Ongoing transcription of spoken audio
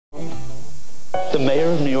The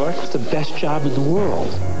mayor of New York is the best job in the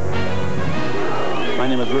world. My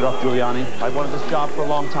name is Rudy Giuliani. I've wanted this job for a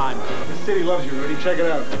long time. This city loves you, Rudy. Check it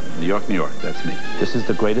out. New York, that's me. This is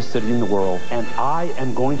the greatest city in the world, and I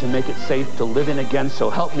am going to make it safe to live in again, so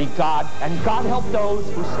help me God. And God help those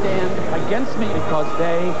who stand against me because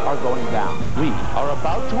they are going down. We are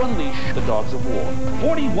about to unleash the dogs of war.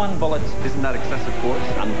 41 bullets. Isn't that excessive force?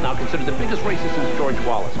 I'm now considered the biggest racist since George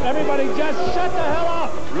Wallace. Everybody just shut the hell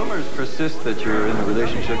up! Rumors persist that you're in a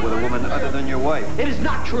relationship with a woman other than your wife. It is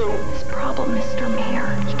not true. This problem, Mr.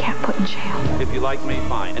 Mayor, you can't put in jail. If you like me,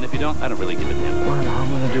 fine. And if you don't, I don't really give a damn. I don't know how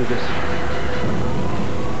I'm gonna do this.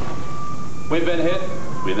 We've been hit.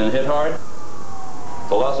 We've been hit hard.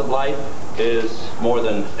 The loss of life is more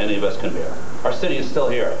than any of us can bear. Our city is still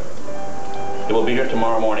here. It will be here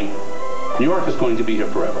tomorrow morning. New York is going to be here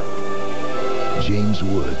forever. James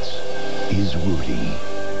Woods is Rudy.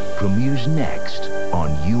 Premieres next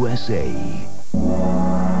on USA.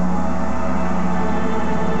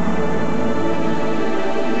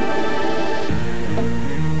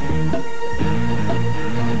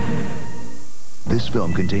 This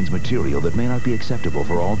film contains material that may not be acceptable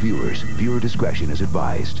for all viewers. Viewer discretion is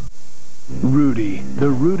advised. Rudy, the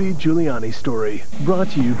Rudy Giuliani Story, brought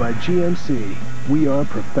to you by GMC. We are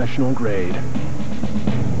professional grade.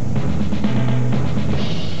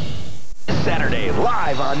 Saturday,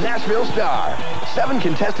 live on Nashville Star. 7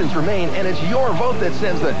 contestants remain, and it's your vote that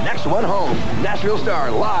sends the next one home. Nashville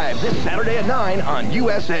Star, live this Saturday at 9 on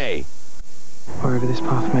USA. Wherever this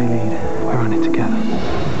path may lead, we're on it together.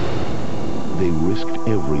 They risked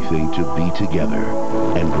everything to be together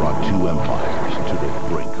and brought 2 empires to the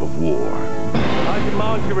brink of war. I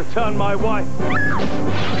demand you return my wife.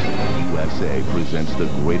 USA presents the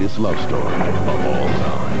greatest love story of all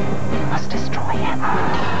time. You must destroy him.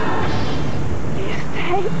 You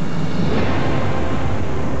stay?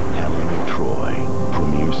 Helen of Troy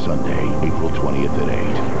premieres Sunday, April 20th at 8.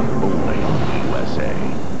 Only on USA.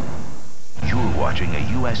 You're watching a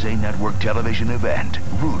USA Network television event.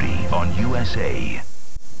 Rudy on USA.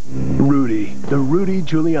 Rudy, the Rudy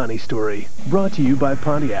Giuliani Story, brought to you by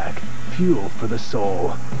Pontiac. Fuel for the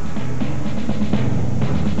soul.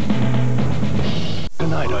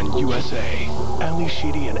 Tonight on USA, Ali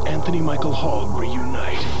Sheedy and Anthony Michael Hall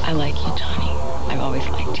reunite. I like you, Johnny. I've always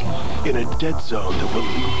liked you. In a dead zone that will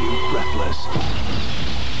leave you breathless.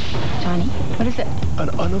 Johnny, what is it? An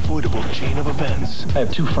unavoidable chain of events. I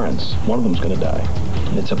have 2 friends. One of them's gonna die.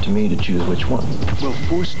 And it's up to me to choose which one. Will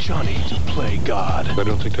force Johnny to play God. I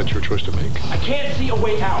don't think that's your choice to make. I can't see a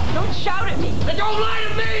way out. Don't shout at me. Then don't lie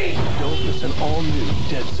to me! Don't miss an all-new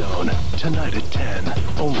Dead Zone. Tonight at 10,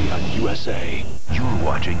 only on USA. You're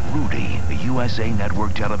watching Rudy, a USA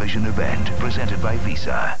Network television event presented by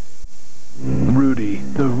Visa. Rudy,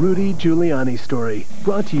 the Rudy Giuliani Story,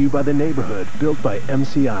 brought to you by The Neighborhood, built by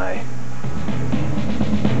MCI.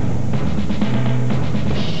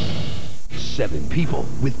 7 people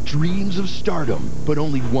with dreams of stardom, but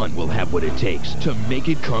only one will have what it takes to make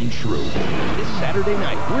it come true. This Saturday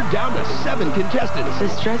night, we're down to 7 contestants. The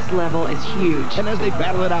stress level is huge. And as they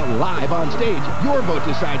battle it out live on stage, your vote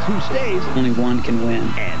decides who stays Only one can win.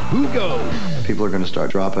 and who goes. People are going to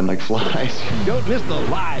start dropping like flies. Don't miss the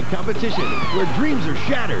live competition where dreams are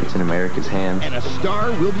shattered It's in America's hands. and a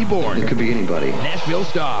star will be born. It could be anybody. Nashville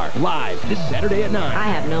Star, live this Saturday at 9 I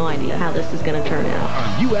have no idea how this is going to turn out.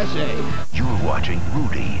 on USA. You're watching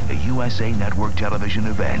Rudy, a USA Network television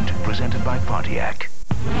event presented by Pontiac.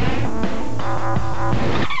 We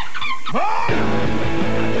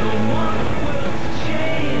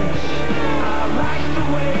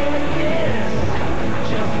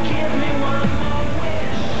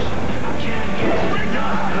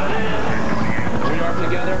are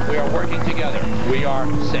together. We are working together. We are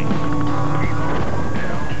safe. The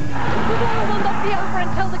war will not be over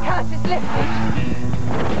until the curse is lifted.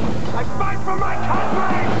 I fight for my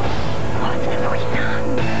country! What have we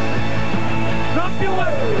done? Drop your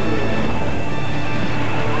weapons!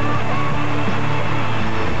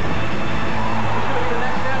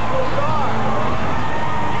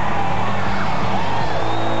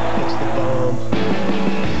 It's the bomb.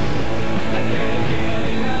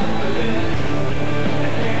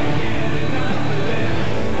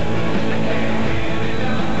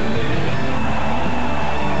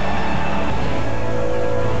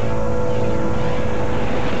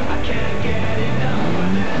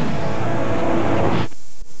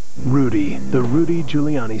 Rudy, the Rudy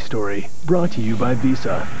Giuliani Story, brought to you by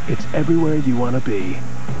Visa. It's everywhere you want to be.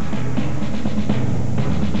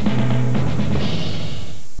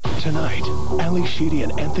 Tonight, Ali Sheedy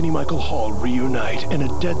and Anthony Michael Hall reunite in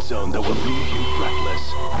a dead zone that will leave you breathless.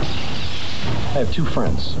 I have two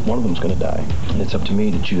friends. One of them's gonna die, and it's up to me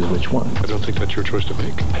to choose which one. I don't think that's your choice to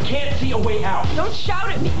make. I can't see a way out. Don't shout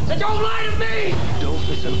at me. Then don't lie to me! Don't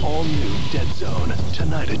miss an all-new Dead Zone,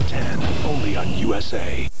 tonight at 10, only on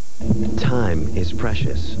USA. Time is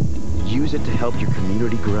precious. Use it to help your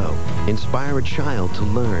community grow. Inspire a child to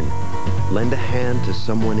learn. Lend a hand to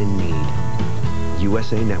someone in need.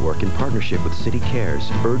 USA Network, in partnership with City Cares,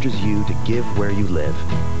 urges you to give where you live.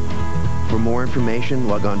 For more information,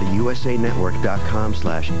 log on to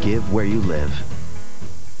usanetwork.com/give-where-you-live.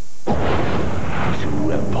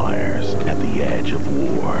 Two empires at the edge of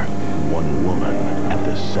war. One woman at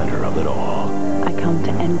the center of it all. I come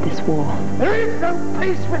to end this war. There is no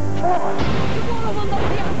peace with Troy! The war will not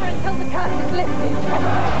be over until the curse is lifted.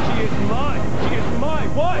 She is mine! She is my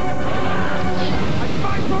wife! I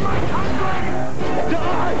fight for my country!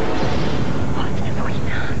 Die! What have we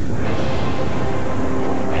done?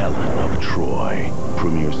 Helen of Troy.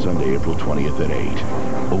 Premieres Sunday, April 20th at 8.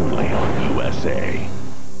 Only on USA.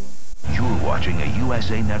 You're watching a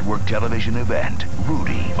USA Network television event.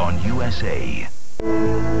 Rudy on USA.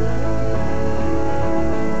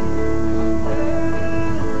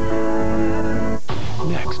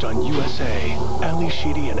 Next on USA, Ali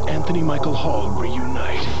Sheedy and Anthony Michael Hall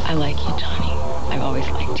reunite. I like you, Johnny. I've always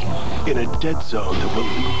liked you. In a dead zone that will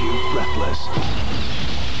leave you breathless.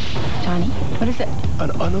 Johnny, what is it? An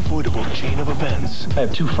unavoidable chain of events I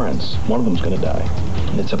have two friends. One of them's gonna die,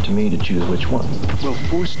 and it's up to me to choose which one. will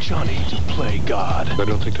force Johnny to play God. I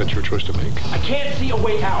don't think that's your choice to make. I can't see a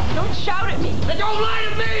way out. Don't shout at me. Then don't lie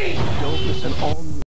to me! Don't miss an all